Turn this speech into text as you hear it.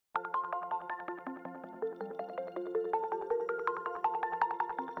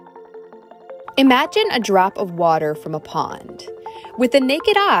Imagine a drop of water from a pond. With the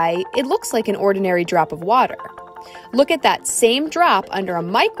naked eye, it looks like an ordinary drop of water. Look at that same drop under a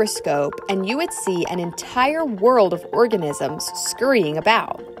microscope and you would see an entire world of organisms scurrying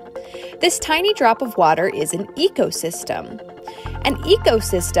about. This tiny drop of water is an ecosystem. An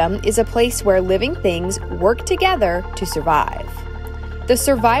ecosystem is a place where living things work together to survive. The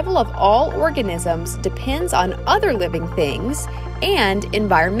survival of all organisms depends on other living things and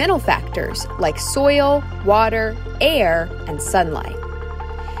environmental factors like soil, water, air, and sunlight.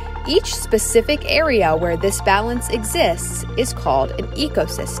 Each specific area where this balance exists is called an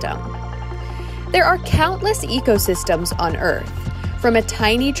ecosystem. There are countless ecosystems on Earth, from a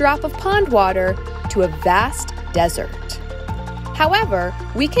tiny drop of pond water to a vast desert. However,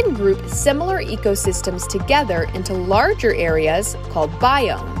 we can group similar ecosystems together into larger areas called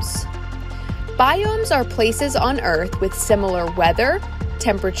biomes. Biomes are places on Earth with similar weather,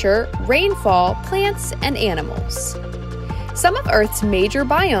 temperature, rainfall, plants, and animals. Some of Earth's major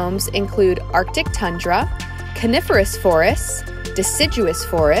biomes include Arctic tundra, coniferous forests, deciduous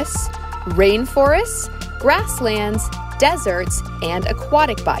forests, rainforests, grasslands, deserts, and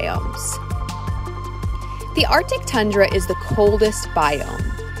aquatic biomes. The Arctic tundra is the coldest biome.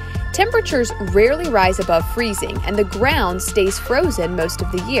 Temperatures rarely rise above freezing, and the ground stays frozen most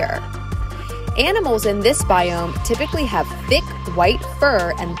of the year. Animals in this biome typically have thick white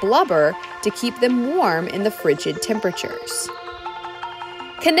fur and blubber to keep them warm in the frigid temperatures.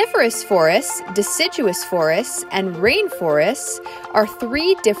 Coniferous forests, deciduous forests, and rainforests are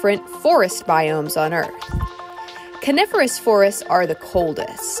three different forest biomes on Earth. Coniferous forests are the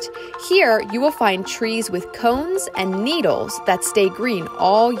coldest. Here, you will find trees with cones and needles that stay green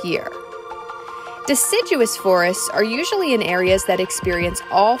all year. Deciduous forests are usually in areas that experience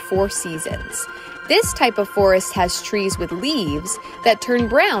all 4 seasons. This type of forest has trees with leaves that turn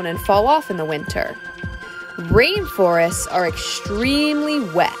brown and fall off in the winter. Rainforests are extremely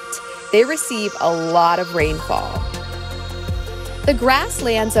wet. They receive a lot of rainfall. The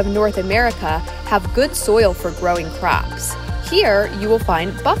grasslands of North America have good soil for growing crops. Here, you will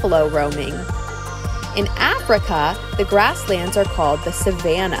find buffalo roaming. In Africa, the grasslands are called the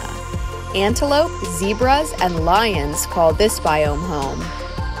savanna. Antelope, zebras, and lions call this biome home.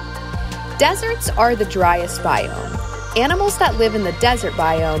 Deserts are the driest biome. Animals that live in the desert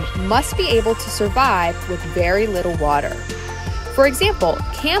biome must be able to survive with very little water. For example,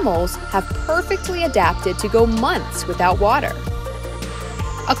 camels have perfectly adapted to go months without water.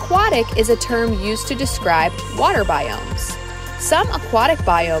 Aquatic is a term used to describe water biomes. Some aquatic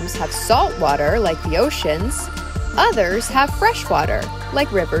biomes have salt water, like the oceans. Others have fresh water,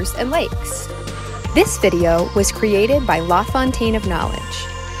 like rivers and lakes. This video was created by La Fontaine of Knowledge.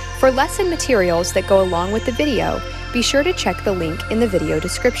 For lesson materials that go along with the video, be sure to check the link in the video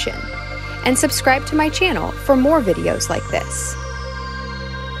description. And subscribe to my channel for more videos like this.